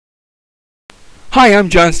Hi, I'm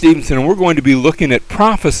John Stevenson, and we're going to be looking at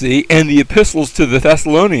prophecy and the Epistles to the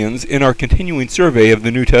Thessalonians in our continuing survey of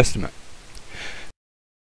the New Testament.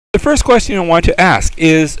 The first question I want to ask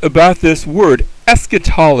is about this word,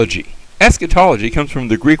 eschatology. Eschatology comes from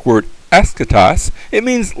the Greek word eschatos. It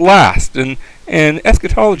means last, and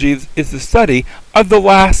eschatology is the study of the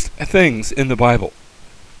last things in the Bible.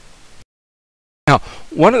 Now,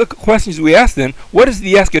 one of the questions we ask then, what is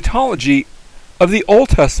the eschatology of the Old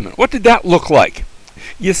Testament? What did that look like?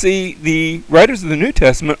 You see, the writers of the New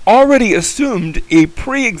Testament already assumed a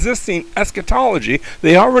pre-existing eschatology.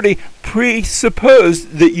 They already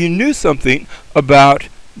presupposed that you knew something about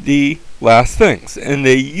the last things. And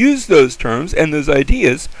they used those terms and those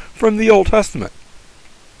ideas from the Old Testament.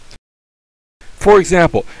 For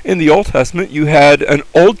example, in the Old Testament, you had an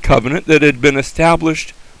old covenant that had been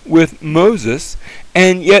established with Moses,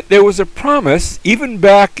 and yet there was a promise, even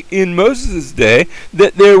back in Moses' day,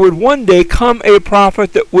 that there would one day come a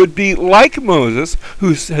prophet that would be like Moses,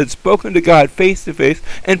 who had spoken to God face to face,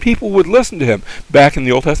 and people would listen to him. Back in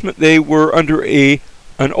the Old Testament, they were under an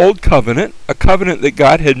old covenant, a covenant that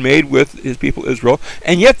God had made with his people Israel,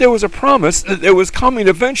 and yet there was a promise that there was coming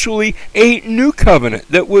eventually a new covenant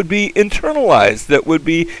that would be internalized, that would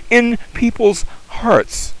be in people's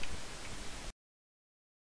hearts.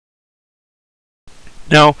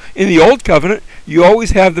 Now, in the Old Covenant, you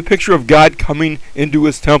always have the picture of God coming into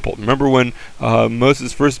his temple. Remember when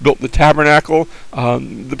Moses first built the tabernacle?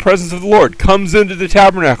 The presence of the Lord comes into the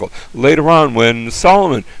tabernacle. Later on, when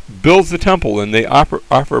Solomon builds the temple and they offer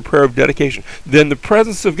a prayer of dedication, then the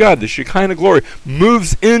presence of God, the Shekinah glory,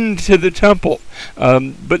 moves into the temple.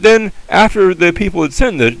 But then, after the people had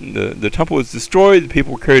sinned, the temple was destroyed, the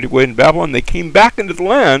people were carried away in Babylon, they came back into the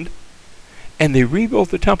land, and they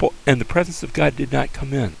rebuilt the temple, and the presence of God did not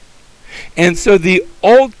come in. And so the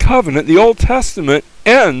Old Covenant, the Old Testament,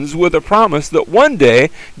 ends with a promise that one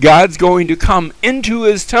day God's going to come into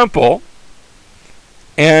his temple,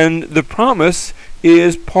 and the promise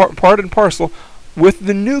is part and parcel with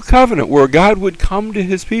the New Covenant, where God would come to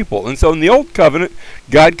his people. And so in the Old Covenant,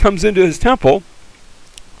 God comes into his temple.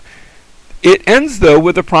 It ends, though,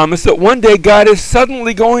 with a promise that one day God is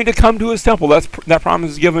suddenly going to come to his temple. That promise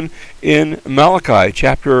is given in Malachi,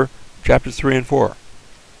 chapters 3 and 4.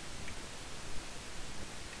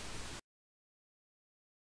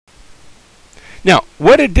 Now,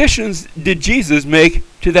 what additions did Jesus make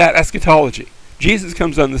to that eschatology? Jesus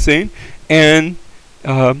comes on the scene, and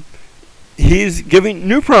he's giving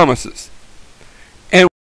new promises. And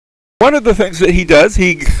one of the things that he does,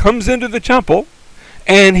 he comes into the temple,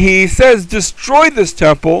 and he says, destroy this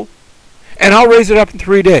temple, and I'll raise it up in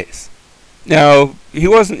 3 days. Now, he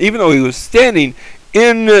wasn't, even though he was standing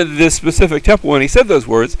in this specific temple when he said those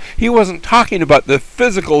words, he wasn't talking about the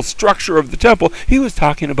physical structure of the temple. He was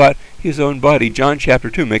talking about his own body. John chapter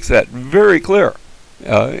 2 makes that very clear.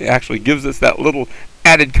 It actually gives us that little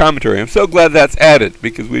added commentary. I'm so glad that's added,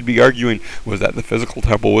 because we'd be arguing, was that the physical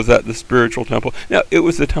temple? Was that the spiritual temple? No, it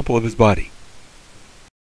was the temple of his body.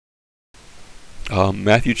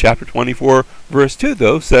 Matthew chapter 24, verse 2,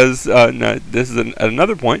 though, says, this is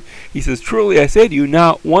another point, he says, truly I say to you,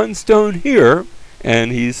 not one stone here,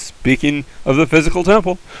 and he's speaking of the physical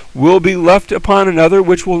temple, will be left upon another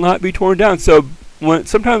which will not be torn down. So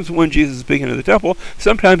sometimes when Jesus is speaking of the temple,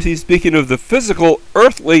 sometimes he's speaking of the physical,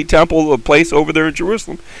 earthly temple, a place over there in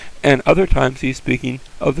Jerusalem, and other times he's speaking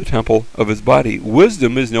of the temple of his body.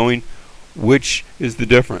 Wisdom is knowing which is the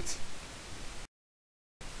difference.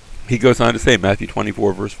 He goes on to say, Matthew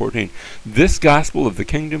 24, verse 14, this gospel of the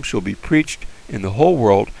kingdom shall be preached in the whole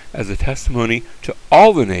world as a testimony to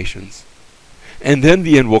all the nations, and then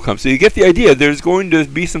the end will come. So you get the idea. There's going to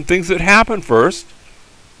be some things that happen first.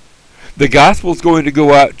 The gospel is going to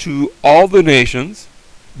go out to all the nations.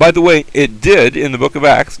 By the way, it did in the book of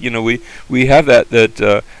Acts. You know, we have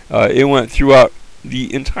that it went throughout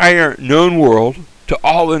the entire known world to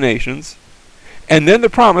all the nations. And then the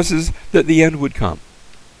promise is that the end would come.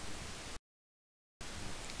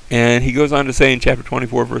 And he goes on to say in chapter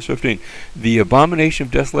 24, verse 15, the abomination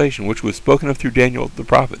of desolation, which was spoken of through Daniel the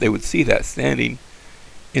prophet, they would see that standing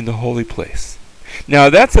in the holy place. Now,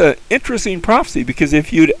 that's an interesting prophecy, because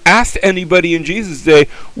if you'd asked anybody in Jesus' day,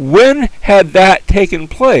 when had that taken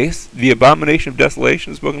place, the abomination of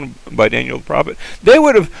desolation spoken by Daniel the prophet, they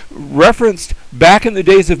would have referenced back in the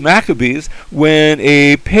days of Maccabees, when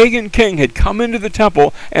a pagan king had come into the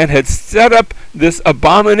temple and had set up this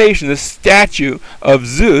abomination, this statue of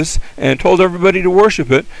Zeus, and told everybody to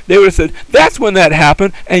worship it. They would have said, that's when that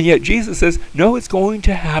happened, and yet Jesus says, no, it's going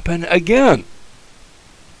to happen again.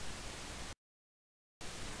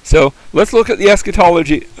 So let's look at the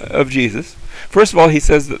eschatology of Jesus. First of all, he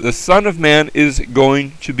says that the Son of Man is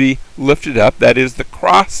going to be lifted up. That is, the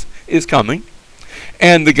cross is coming.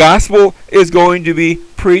 And the gospel is going to be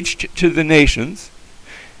preached to the nations.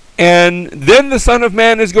 And then the Son of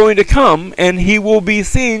Man is going to come, and he will be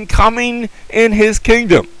seen coming in his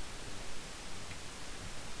kingdom.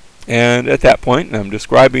 And at that point, and I'm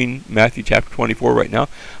describing Matthew chapter 24 right now,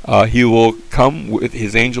 he will come with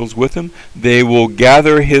his angels with him. They will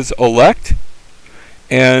gather his elect,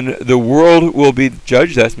 and the world will be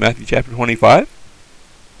judged. That's Matthew chapter 25.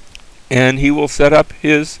 And he will set up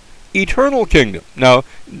his eternal kingdom. Now,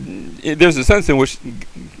 there's a sense in which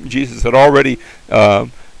Jesus had already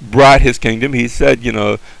brought his kingdom. He said,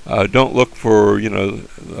 don't look for,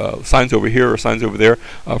 signs over here or signs over there,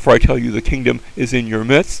 for I tell you the kingdom is in your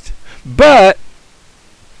midst. But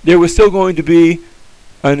there was still going to be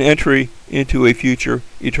an entry into a future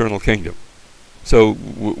eternal kingdom. So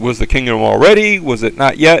was the kingdom already? Was it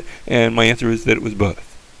not yet? And my answer is that it was both.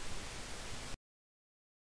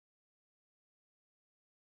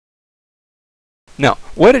 Now,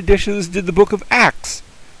 what additions did the book of Acts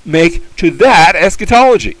make to that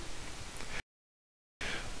eschatology?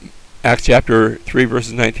 Acts chapter 3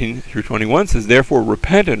 verses 19 through 21 says, "Therefore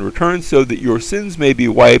repent and return so that your sins may be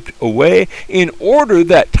wiped away, in order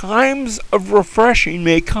that times of refreshing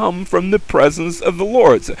may come from the presence of the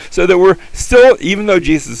Lord." So there were still, even though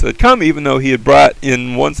Jesus had come, even though he had brought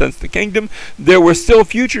in one sense the kingdom, there were still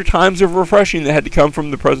future times of refreshing that had to come from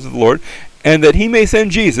the presence of the Lord, and that he may send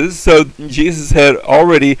Jesus. So Jesus had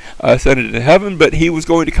already ascended into heaven, but he was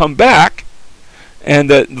going to come back,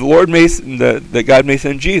 and that the Lord may, that God may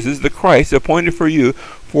send Jesus, the Christ, appointed for you,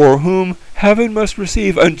 for whom heaven must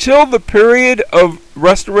receive until the period of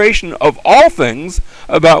restoration of all things,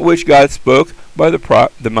 about which God spoke by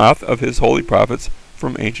the mouth of his holy prophets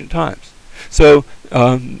from ancient times. So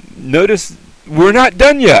notice, we're not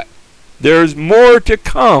done yet. There's more to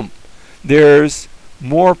come. There's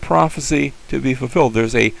more prophecy to be fulfilled.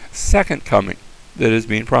 There's a second coming that is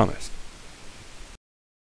being promised.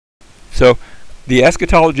 So the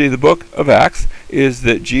eschatology of the book of Acts is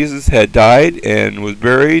that Jesus had died and was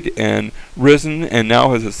buried and risen and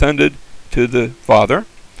now has ascended to the Father,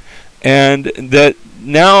 and that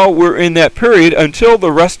now we're in that period until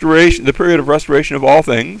the restoration, the period of restoration of all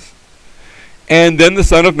things, and then the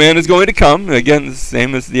Son of Man is going to come, again the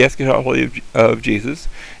same as the eschatology of Jesus,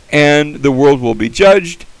 and the world will be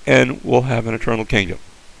judged and will have an eternal kingdom.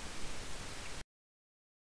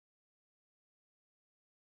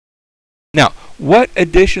 Now, what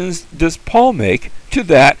additions does Paul make to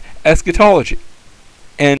that eschatology?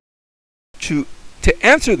 And to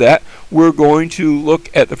answer that, we're going to look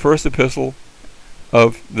at the first epistle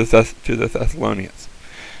of to the Thessalonians.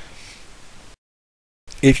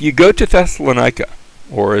 If you go to Thessalonica,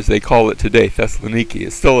 or as they call it today, Thessaloniki,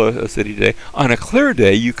 it's still a city today, on a clear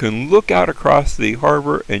day you can look out across the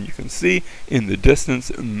harbor and you can see in the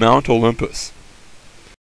distance Mount Olympus.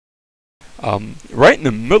 Right in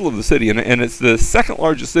the middle of the city, and it's the second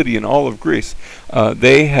largest city in all of Greece.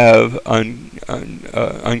 They have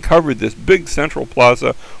uncovered this big central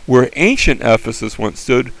plaza where ancient Ephesus once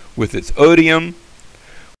stood, with its odium,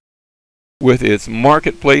 with its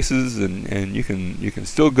marketplaces, and you can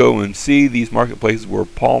still go and see these marketplaces where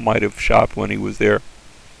Paul might have shopped when he was there.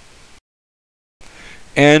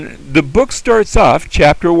 And the book starts off,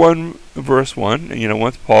 chapter 1, verse 1, and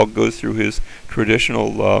once Paul goes through his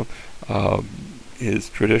traditional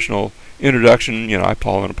introduction, I,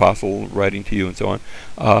 Paul, an apostle, writing to you, and so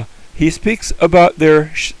on. He speaks about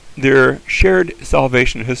their shared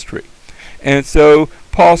salvation history. And so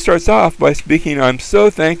Paul starts off by speaking, "I'm so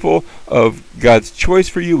thankful of God's choice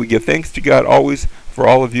for you. We give thanks to God always for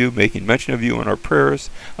all of you, making mention of you in our prayers,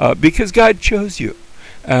 because God chose you."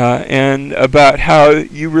 And about how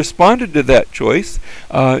you responded to that choice.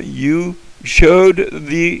 You showed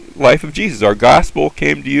the life of Jesus. Our gospel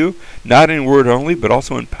came to you, not in word only, but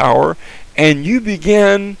also in power. And you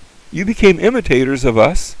became imitators of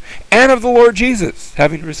us and of the Lord Jesus,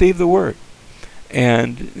 having received the word.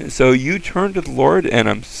 And so you turned to the Lord, and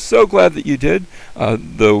I'm so glad that you did.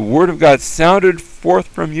 The word of God sounded forth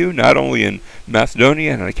from you, not only in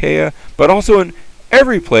Macedonia and Achaia, but also in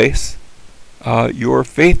every place. Your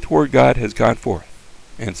faith toward God has gone forth.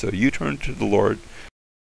 And so you turned to the Lord.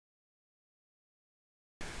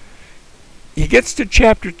 He gets to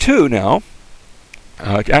chapter 2 now.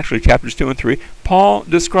 Actually, chapters 2 and 3. Paul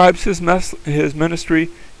describes his ministry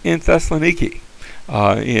in Thessaloniki.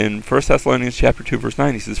 In 1 Thessalonians chapter 2, verse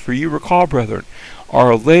 9, he says, "For you recall, brethren,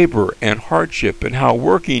 our labor and hardship, and how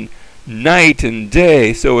working night and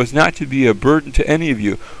day so as not to be a burden to any of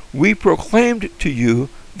you, we proclaimed to you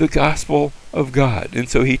the gospel of God. And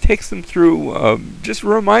so he takes them through just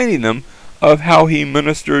reminding them of how he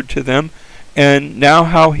ministered to them, and now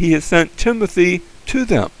how he has sent Timothy to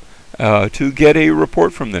them to get a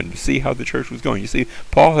report from them, to see how the church was going. You see,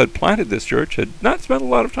 Paul had planted this church, had not spent a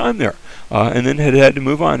lot of time there, and then had to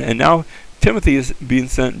move on. And now Timothy is being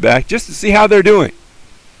sent back just to see how they're doing.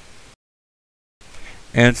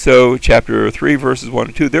 And so, chapter 3, verses 1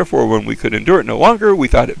 and 2, therefore, when we could endure it no longer, we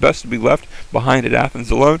thought it best to be left behind at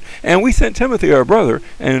Athens alone. And we sent Timothy, our brother,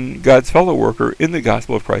 and God's fellow worker in the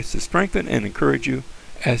gospel of Christ, to strengthen and encourage you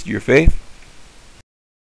as to your faith.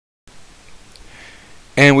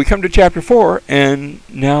 And we come to chapter 4, and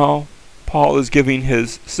now Paul is giving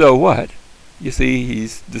his so what. You see,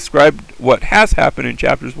 he's described what has happened in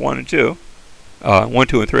chapters 1 and 2. 1,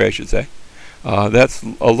 2, and 3, I should say. That's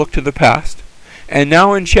a look to the past. And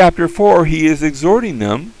now in chapter 4, he is exhorting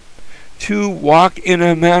them to walk in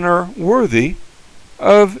a manner worthy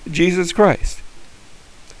of Jesus Christ.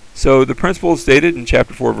 So the principle is stated in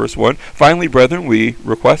chapter 4, verse 1. Finally, brethren, we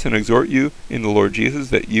request and exhort you in the Lord Jesus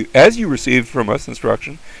that you, as you received from us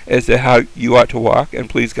instruction as to how you ought to walk and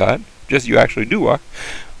please God, just you actually do walk,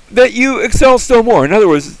 that you excel still more. In other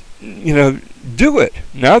words, do it.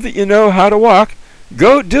 Now that you know how to walk,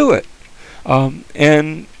 go do it.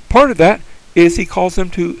 And part of that is he calls them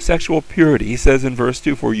to sexual purity. He says in verse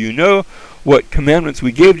 2, for you know what commandments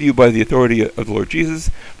we gave to you by the authority of the Lord Jesus.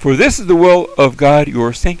 For this is the will of God,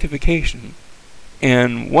 your sanctification.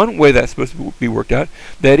 And one way that's supposed to be worked out,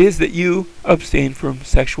 that is that you abstain from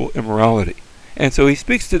sexual immorality. And so he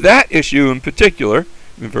speaks to that issue in particular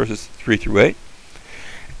in verses 3 through 8.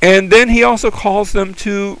 And then he also calls them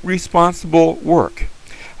to responsible work.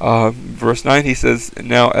 Verse 9, he says,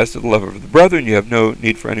 now as to the love of the brethren, you have no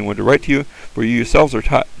need for anyone to write to you, for you yourselves are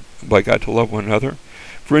taught by God to love one another.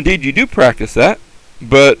 For indeed you do practice that,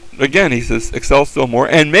 but again, he says, excel still more,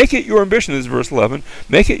 and make it your ambition, this is verse 11,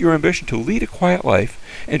 make it your ambition to lead a quiet life,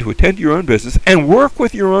 and to attend to your own business, and work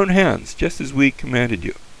with your own hands, just as we commanded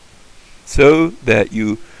you, so that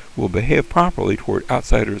you will behave properly toward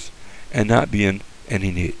outsiders, and not be in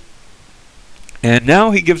any need. And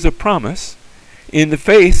now he gives a promise in the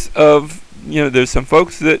face of, there's some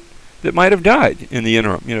folks that might have died in the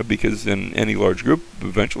interim, because in any large group,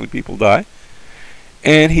 eventually people die.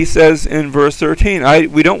 And he says in verse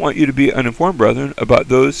 13, we don't want you to be uninformed, brethren, about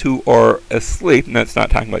those who are asleep. And that's not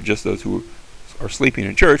talking about just those who are sleeping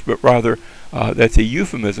in church, but rather that's a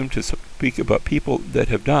euphemism to speak about people that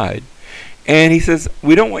have died. And he says,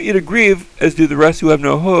 we don't want you to grieve as do the rest who have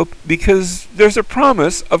no hope, because there's a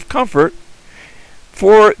promise of comfort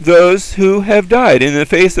for those who have died in the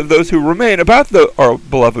face of those who remain about our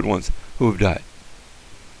beloved ones who have died.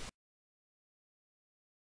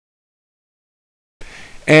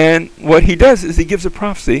 And what he does is he gives a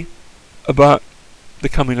prophecy about the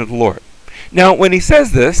coming of the Lord. Now, when he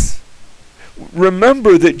says this,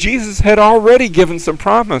 remember that Jesus had already given some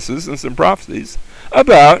promises and some prophecies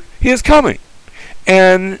about his coming.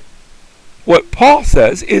 And what Paul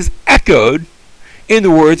says is echoed in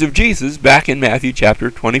the words of Jesus back in Matthew chapter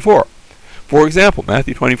 24. For example,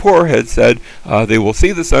 Matthew 24 had said, they will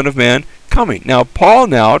see the Son of Man coming. Now, Paul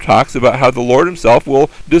now talks about how the Lord himself will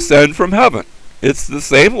descend from heaven. It's the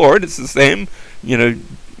same Lord, it's the same,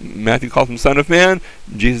 Matthew calls him Son of Man,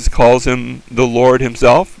 Jesus calls him the Lord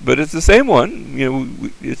himself, but it's the same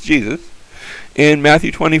one, it's Jesus. In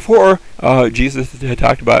Matthew 24, Jesus had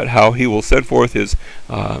talked about how he will send forth his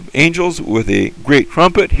angels with a great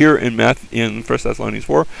trumpet. Here in 1 Thessalonians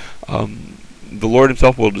 4, the Lord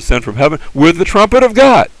himself will descend from heaven with the trumpet of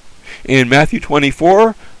God. In Matthew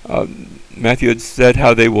 24, Matthew had said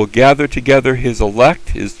how they will gather together his elect,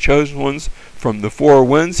 his chosen ones, from the four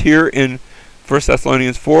winds. Here in 1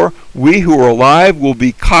 Thessalonians 4, we who are alive will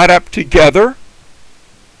be caught up together.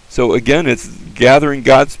 So again, it's gathering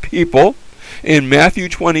God's people. In Matthew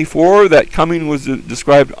 24, that coming was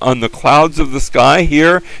described on the clouds of the sky.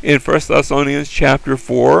 Here in 1 Thessalonians chapter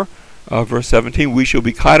 4, verse 17, we shall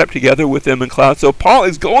be caught up together with them in clouds. So Paul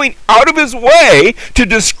is going out of his way to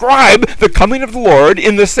describe the coming of the Lord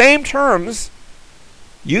in the same terms,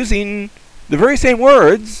 using the very same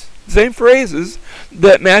words, same phrases,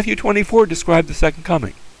 that Matthew 24 described the second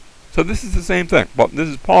coming. So this is the same thing. Well, this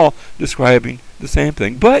is Paul describing the same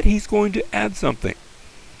thing, but he's going to add something.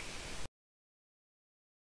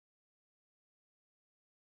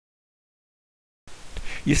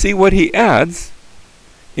 You see, what he adds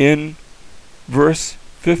in verse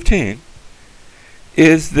 15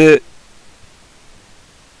 is that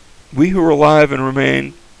we who are alive and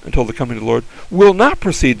remain until the coming of the Lord will not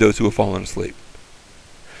precede those who have fallen asleep.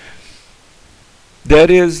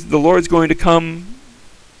 That is, the Lord's going to come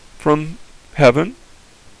from heaven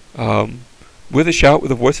with a shout, with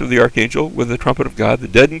the voice of the archangel, with the trumpet of God, the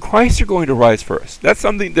dead in Christ are going to rise first. That's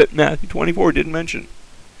something that Matthew 24 didn't mention.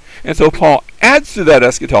 And so Paul adds to that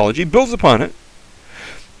eschatology, builds upon it.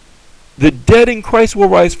 The dead in Christ will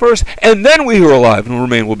rise first, and then we who are alive and will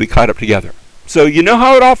remain will be caught up together. So you know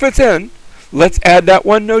how it all fits in. Let's add that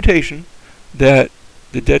one notation that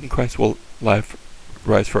the dead in Christ will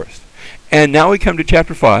rise first. And now we come to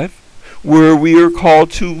chapter 5, where we are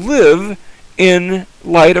called to live in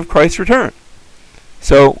light of Christ's return.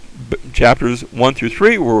 So chapters 1 through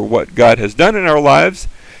 3 were what God has done in our lives.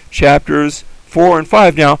 Chapters 4 and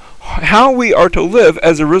 5 now, how we are to live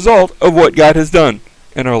as a result of what God has done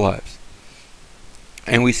in our lives.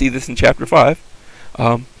 And we see this in chapter 5.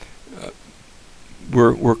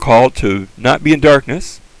 We're called to not be in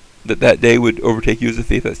darkness, that day would overtake you as a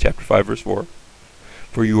thief. That's chapter 5, verse 4.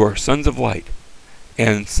 For you are sons of light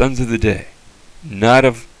and sons of the day, not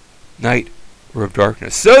of night or of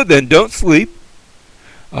darkness. So then, don't sleep.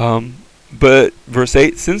 But verse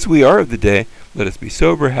 8, since we are of the day, let us be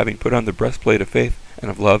sober, having put on the breastplate of faith and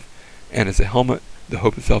of love, and as a helmet, the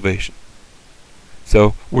hope of salvation.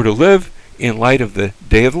 So we're to live in light of the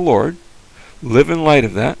day of the Lord. Live in light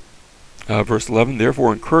of that. Verse 11,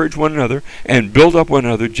 therefore encourage one another and build up one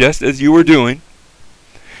another just as you are doing.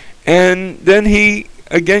 And then he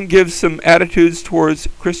again gives some attitudes towards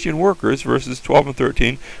Christian workers, verses 12 and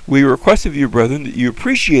 13. We request of you, brethren, that you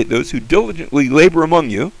appreciate those who diligently labor among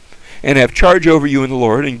you and have charge over you in the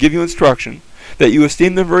Lord and give you instruction, that you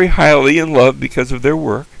esteem them very highly in love because of their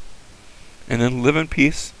work, and then live in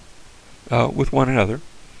peace with one another.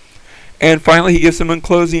 And finally, he gives them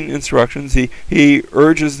closing instructions. He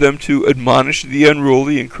urges them to admonish the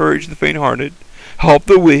unruly, encourage the faint-hearted, help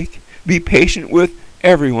the weak, be patient with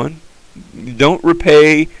everyone. Don't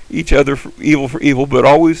repay each other for evil, but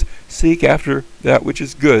always seek after that which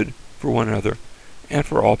is good for one another and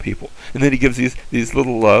for all people. And then he gives these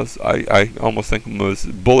little, I almost think of them as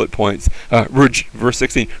bullet points. Verse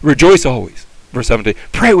 16, rejoice always. Verse 17,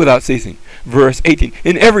 pray without ceasing. Verse 18,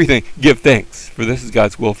 in everything give thanks, for this is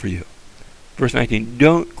God's will for you. Verse 19,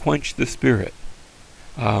 don't quench the spirit.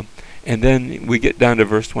 And then we get down to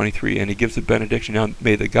verse 23, and he gives a benediction. Now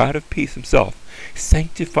may the God of peace himself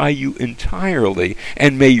sanctify you entirely,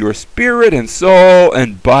 and may your spirit and soul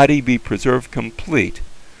and body be preserved complete,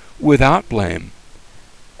 without blame,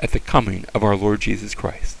 at the coming of our Lord Jesus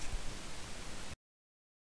Christ.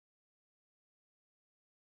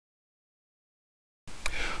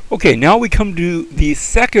 Okay, now we come to the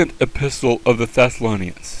second epistle of the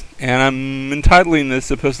Thessalonians. And I'm entitling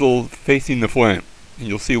this epistle Facing the Flame. And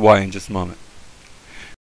you'll see why in just a moment.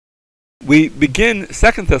 We begin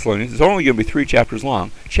 2 Thessalonians. It's only going to be 3 chapters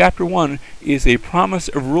long. Chapter 1 is a promise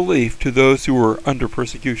of relief to those who are under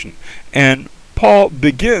persecution. And Paul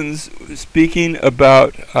begins speaking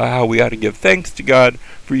about how we ought to give thanks to God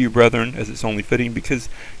for you, brethren, as it's only fitting, because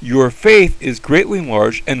your faith is greatly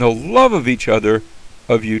enlarged, and the love of each other,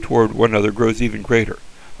 of you toward one another, grows even greater.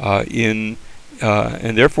 And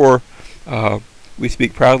therefore, we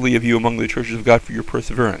speak proudly of you among the churches of God for your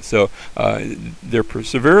perseverance. So they're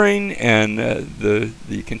persevering, and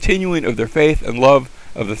the continuing of their faith and love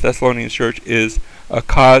of the Thessalonian church is a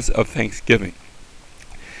cause of thanksgiving.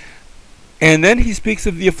 And then he speaks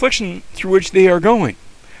of the affliction through which they are going,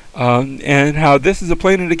 and how this is a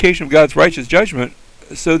plain indication of God's righteous judgment,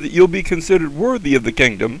 so that you'll be considered worthy of the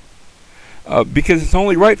kingdom, because it's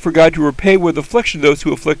only right for God to repay with affliction those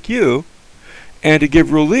who afflict you, and to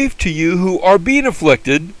give relief to you who are being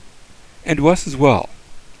afflicted, and to us as well.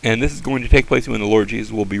 And this is going to take place when the Lord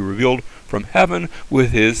Jesus will be revealed from heaven with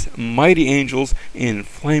his mighty angels in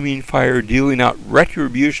flaming fire, dealing out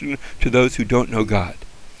retribution to those who don't know God.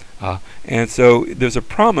 And so there's a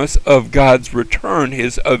promise of God's return,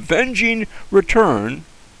 his avenging return,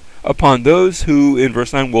 upon those who, in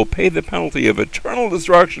verse 9, will pay the penalty of eternal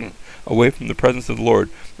destruction away from the presence of the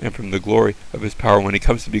Lord and from the glory of his power when he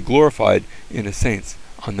comes to be glorified in his saints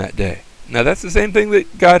on that day. Now that's the same thing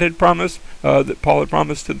that God had promised, that Paul had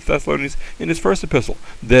promised to the Thessalonians in his first epistle,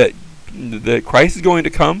 that Christ is going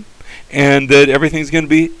to come and that everything's going to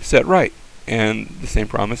be set right. And the same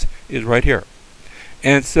promise is right here.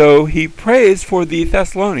 And so he prays for the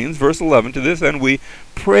Thessalonians, verse 11, to this end we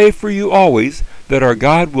pray for you always, that our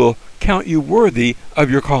God will count you worthy of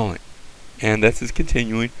your calling. And that's his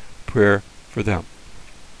continuing prayer for them.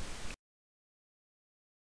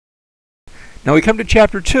 Now we come to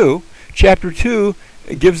chapter 2. Chapter 2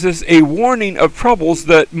 gives us a warning of troubles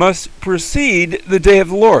that must precede the day of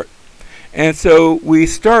the Lord. And so we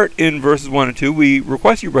start in verses 1 and 2. We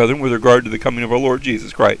request you, brethren, with regard to the coming of our Lord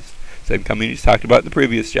Jesus Christ, same coming he's talked about in the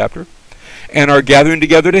previous chapter, and our gathering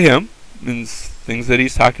together to him, in things that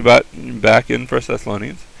he's talked about back in 1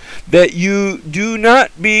 Thessalonians, that you do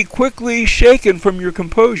not be quickly shaken from your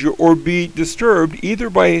composure or be disturbed either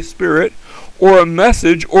by a spirit or a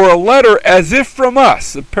message or a letter as if from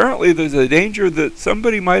us. Apparently there's a danger that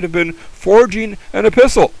somebody might have been forging an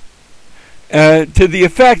epistle to the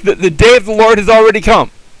effect that the day of the Lord has already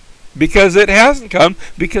come, because it hasn't come,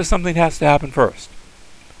 because something has to happen first.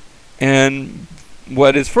 And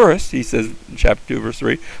what is first, he says in chapter 2, verse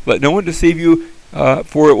 3, let no one deceive you,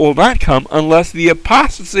 for it will not come unless the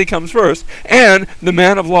apostasy comes first, and the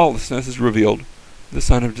man of lawlessness is revealed, the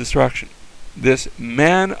son of destruction. This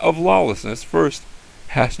man of lawlessness first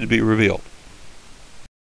has to be revealed.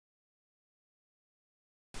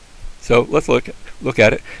 So let's look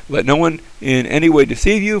at it. Let no one in any way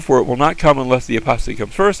deceive you, for it will not come unless the apostasy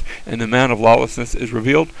comes first, and the man of lawlessness is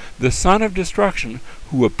revealed, the son of destruction,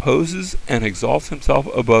 who opposes and exalts himself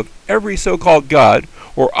above every so-called God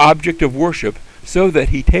or object of worship, so that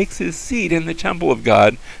he takes his seat in the temple of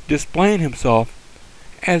God, displaying himself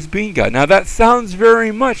as being God. Now that sounds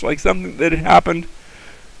very much like something that had happened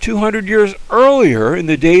 200 years earlier in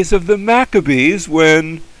the days of the Maccabees,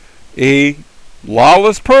 when a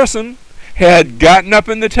lawless person had gotten up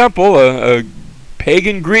in the temple. A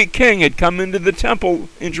pagan Greek king had come into the temple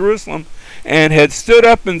in Jerusalem and had stood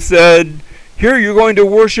up and said, here you're going to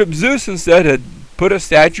worship Zeus instead, had put a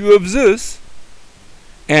statue of Zeus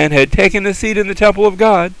and had taken a seat in the temple of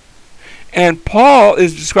God. And Paul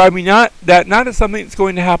is describing not as something that's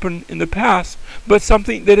going to happen in the past, but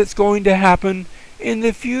something that it's going to happen in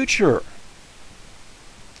the future.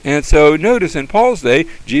 And so notice in Paul's day,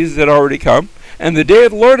 Jesus had already come, and the day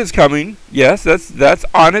of the Lord is coming. Yes, that's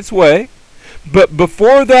on its way. But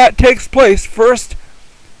before that takes place, first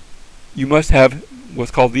you must have what's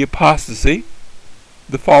called the apostasy,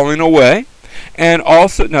 the falling away. And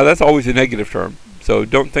also, now that's always a negative term, so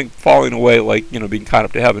don't think falling away like, being caught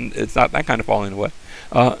up to heaven. It's not that kind of falling away.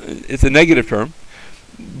 It's a negative term,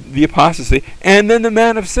 the apostasy. And then the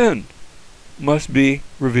man of sin must be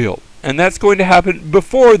revealed. And that's going to happen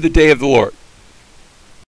before the day of the Lord.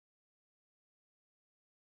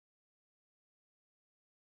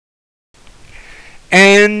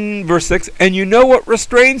 And verse 6, and you know what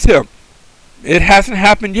restrains him. It hasn't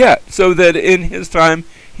happened yet, so that in his time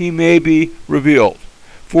he may be revealed.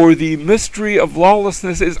 For the mystery of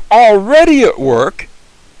lawlessness is already at work.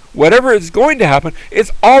 Whatever is going to happen,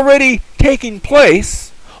 it's already taking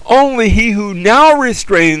place. Only he who now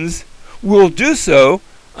restrains will do so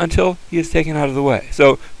until he is taken out of the way.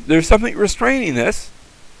 So there's something restraining this.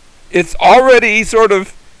 It's already sort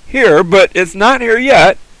of here, but it's not here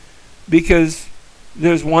yet, because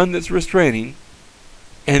there's one that's restraining,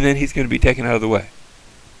 and then he's going to be taken out of the way.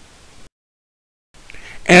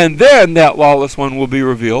 And then that lawless one will be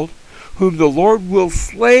revealed, whom the Lord will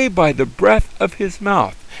slay by the breath of his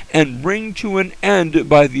mouth, and bring to an end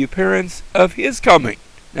by the appearance of his coming.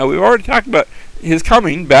 Now we've already talked about his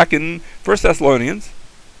coming back in 1 Thessalonians,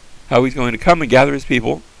 how he's going to come and gather his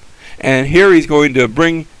people. And here he's going to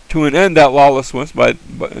bring to an end that lawless one by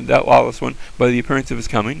the appearance of his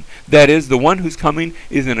coming. That is, the one whose coming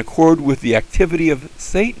is in accord with the activity of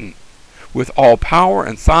Satan, with all power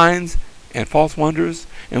and signs and false wonders,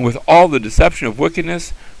 and with all the deception of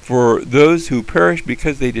wickedness for those who perish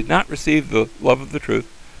because they did not receive the love of the truth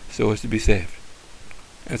so as to be saved.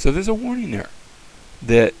 And so there's a warning there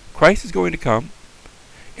that Christ is going to come,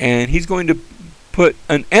 and he's going to put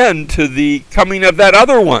an end to the coming of that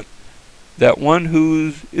other one, that one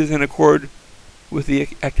who is in accord with the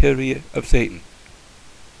activity of Satan.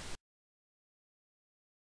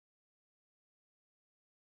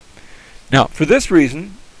 Now, for this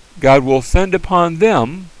reason, God will send upon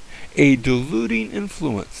them a deluding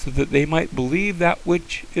influence, so that they might believe that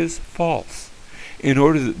which is false, in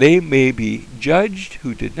order that they may be judged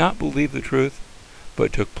who did not believe the truth,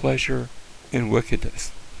 but took pleasure in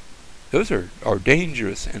wickedness. Those are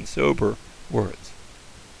dangerous and sober words.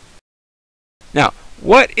 Now,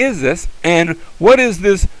 what is this, and what is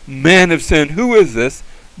this man of sin? Who is this?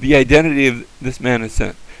 The identity of this man of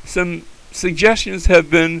sin. Some suggestions have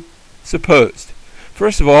been supposed.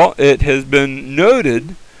 First of all, it has been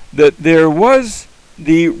noted that there was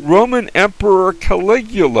the Roman Emperor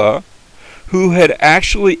Caligula, who had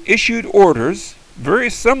actually issued orders very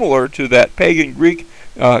similar to that pagan Greek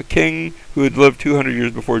king who had lived 200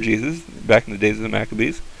 years before Jesus, back in the days of the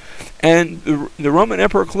Maccabees. And the Roman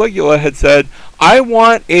Emperor Caligula had said, I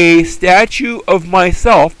want a statue of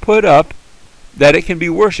myself put up that it can be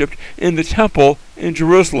worshipped in the temple in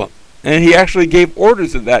Jerusalem. And he actually gave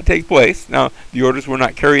orders that that take place. Now, the orders were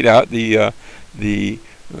not carried out. The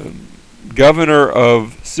governor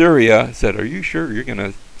of Syria said, are you sure you're going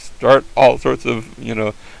to start all sorts of,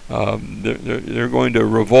 they're going to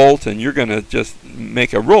revolt, and you're going to just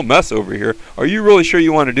make a real mess over here. Are you really sure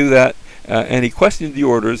you want to do that? And he questioned the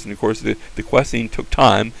orders, and of course the questioning took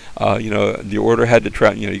time. The order had to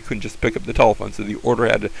travel. You couldn't just pick up the telephone, so the order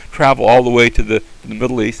had to travel all the way to the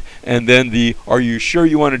Middle East, and then "Are you sure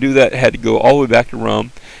you want to do that?" had to go all the way back to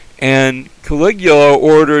Rome. And Caligula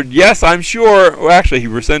ordered, "Yes, I'm sure." Well, actually, he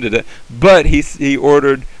rescinded it, but he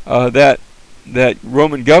ordered that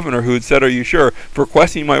Roman governor who had said, "Are you sure?" for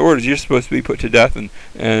questioning my orders, you're supposed to be put to death.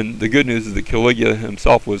 And the good news is that Caligula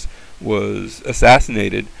himself was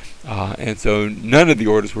assassinated. And so none of the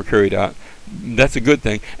orders were carried out. That's a good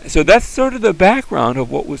thing. So that's sort of the background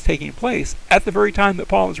of what was taking place at the very time that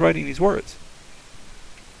Paul was writing these words.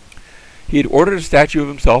 He had ordered a statue of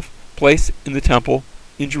himself placed in the temple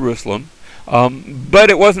in Jerusalem,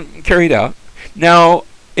 but it wasn't carried out. Now,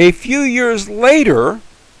 a few years later,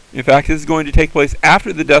 in fact, this is going to take place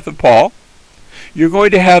after the death of Paul, you're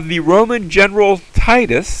going to have the Roman general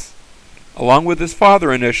Titus, along with his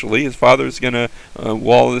father initially. His father is going to,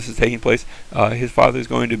 while this is taking place, his father is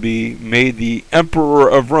going to be made the emperor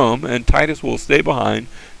of Rome, and Titus will stay behind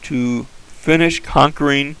to finish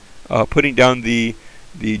conquering, putting down the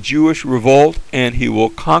Jewish revolt, and he will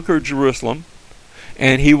conquer Jerusalem,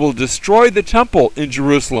 and he will destroy the temple in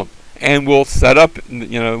Jerusalem, and will set up,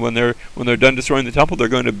 when they're done destroying the temple, they're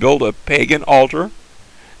going to build a pagan altar,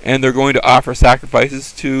 and they're going to offer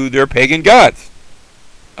sacrifices to their pagan gods.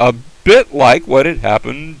 A bit like what had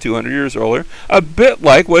happened 200 years earlier, a bit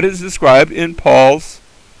like what is described in Paul's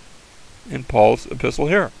epistle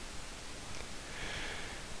here.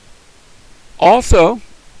 Also,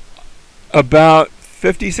 about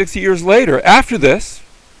 50, 60 years later, after this,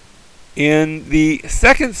 in the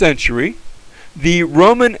 2nd century, the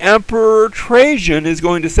Roman Emperor Trajan is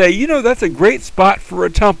going to say, that's a great spot for a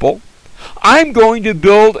temple. I'm going to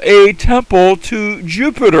build a temple to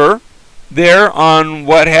Jupiter there on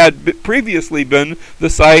what had previously been the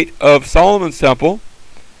site of Solomon's temple,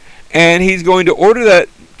 and he's going to order that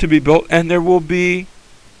to be built, and there will be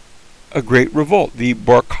a great revolt. The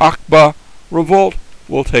Bar-Kokhba revolt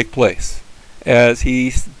will take place as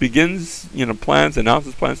he begins,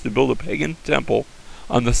 announces plans to build a pagan temple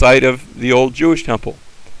on the site of the old Jewish temple,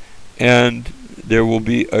 and there will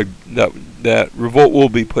be that revolt will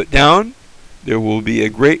be put down. There will be a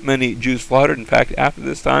great many Jews slaughtered. In fact, after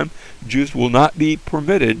this time, Jews will not be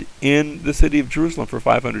permitted in the city of Jerusalem for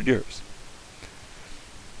 500 years.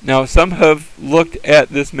 Now, some have looked at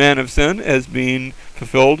this man of sin as being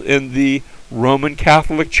fulfilled in the Roman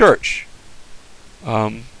Catholic Church,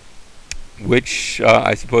 which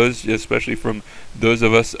I suppose, especially from those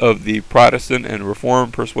of us of the Protestant and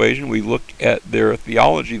Reformed persuasion, we look at their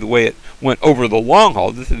theology, the way it went over the long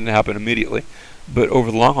haul. This didn't happen immediately, but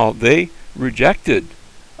over the long haul, they rejected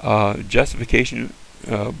justification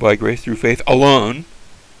by grace through faith alone,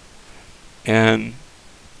 and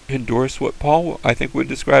endorsed what Paul, I think, would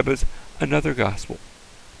describe as another gospel.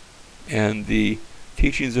 And the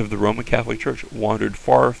teachings of the Roman Catholic Church wandered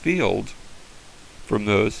far afield from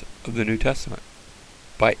those of the New Testament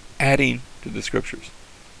by adding to the Scriptures.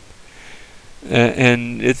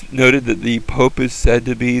 And it's noted that the Pope is said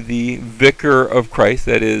to be the vicar of Christ.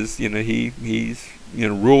 That is, he's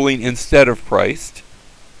ruling instead of Christ.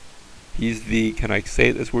 He's the, can I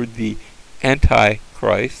say this word, the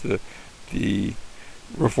Antichrist. The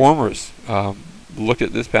Reformers looked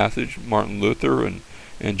at this passage, Martin Luther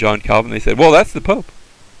and John Calvin. They said, well, that's the Pope.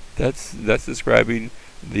 That's describing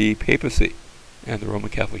the papacy and the Roman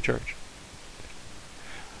Catholic Church.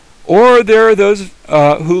 Or there are those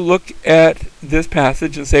who look at this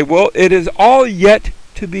passage and say, well, it is all yet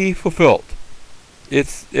to be fulfilled.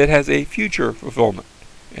 It has a future fulfillment.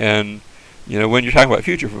 And when you're talking about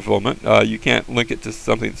future fulfillment, you can't link it to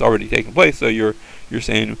something that's already taken place. So you're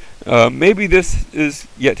saying maybe this is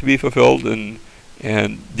yet to be fulfilled,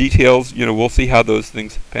 and details, we'll see how those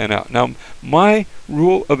things pan out. Now, my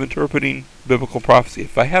rule of interpreting biblical prophecy,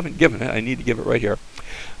 if I haven't given it, I need to give it right here.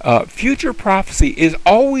 Future prophecy is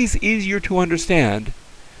always easier to understand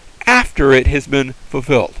after it has been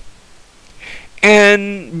fulfilled.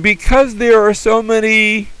 And because there are so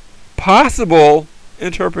many possible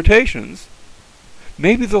interpretations,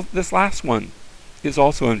 maybe this last one is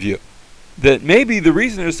also in view. That maybe the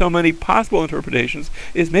reason there's so many possible interpretations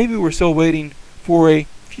is maybe we're still waiting for a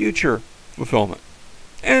future fulfillment.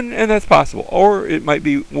 And that's possible. Or it might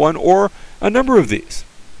be one or a number of these.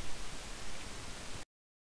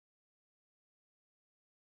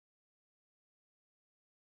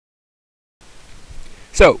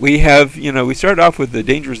 So we have, we started off with the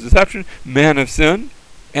dangerous deception, man of sin,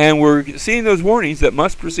 and we're seeing those warnings that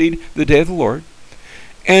must precede the day of the Lord.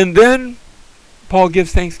 And then Paul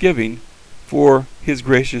gives thanksgiving for his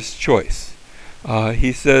gracious choice.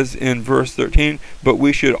 He says in verse 13, "But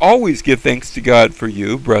we should always give thanks to God for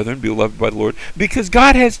you, brethren, beloved by the Lord, because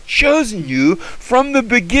God has chosen you from the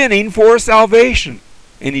beginning for salvation."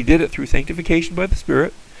 And he did it through sanctification by the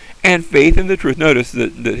Spirit and faith in the truth. Notice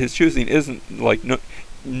that his choosing isn't like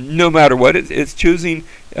no matter what. It's choosing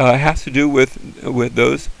has to do with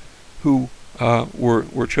those who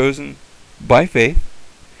were chosen by faith.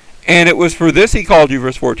 And it was for this he called you,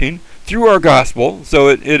 verse 14, through our gospel. So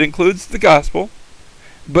it includes the gospel.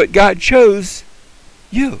 But God chose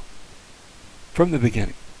you from the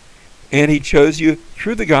beginning. And he chose you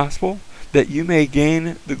through the gospel that you may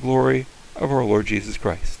gain the glory of our Lord Jesus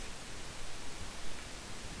Christ.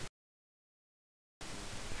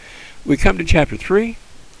 We come to chapter 3,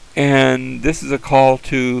 and this is a call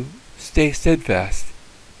to stay steadfast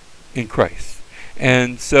in Christ.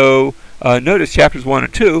 And so notice chapters 1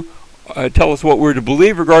 and 2 tell us what we're to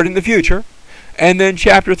believe regarding the future. And then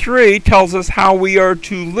chapter 3 tells us how we are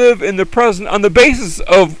to live in the present on the basis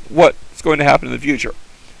of what's going to happen in the future.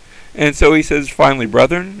 And so he says, finally,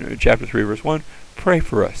 brethren, chapter 3, verse 1, pray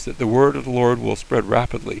for us that the word of the Lord will spread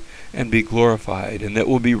rapidly and be glorified, and that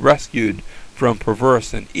we'll be rescued from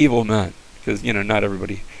perverse and evil men. Because, not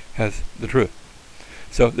everybody has the truth.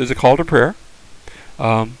 So there's a call to prayer.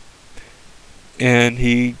 And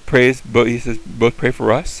he prays, he says, both pray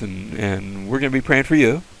for us, and we're going to be praying for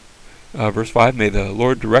you. Verse 5, may the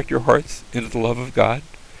Lord direct your hearts into the love of God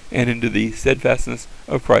and into the steadfastness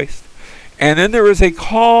of Christ. And then there is a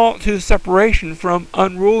call to separation from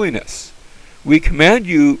unruliness. We command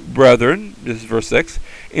you, brethren, this is verse 6,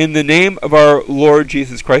 in the name of our Lord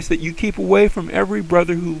Jesus Christ, that you keep away from every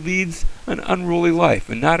brother who leads an unruly life,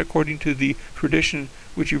 and not according to the tradition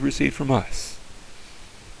which you've received from us.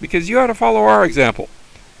 Because you ought to follow our example.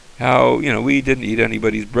 How, we didn't eat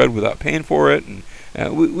anybody's bread without paying for it, and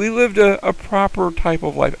we lived a proper type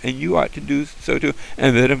of life, and you ought to do so too.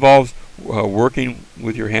 And that involves working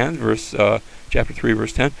with your hands, chapter 3,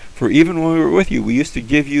 verse 10. For even when we were with you, we used to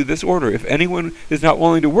give you this order: if anyone is not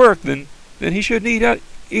willing to work, then he shouldn't eat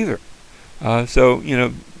either. So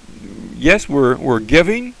yes, we're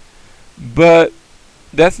giving, but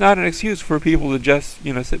that's not an excuse for people to just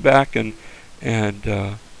sit back and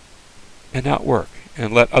not work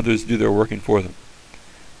and let others do their working for them.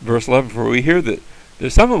 Verse 11, for we hear that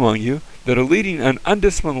there's some among you that are leading an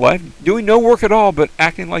undisciplined life, doing no work at all, but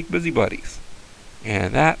acting like busybodies.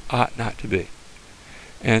 And that ought not to be.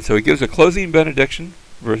 And so he gives a closing benediction,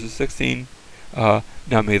 verses 16. Now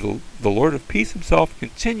may the Lord of peace himself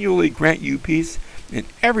continually grant you peace in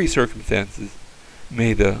every circumstances.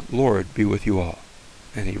 May the Lord be with you all.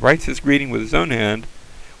 And he writes this greeting with his own hand.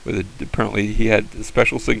 Apparently he had a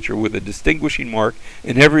special signature with a distinguishing mark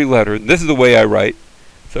in every letter. And this is the way I write.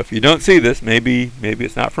 So if you don't see this, maybe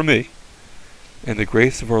it's not for me. And the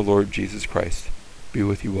grace of our Lord Jesus Christ be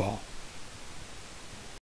with you all.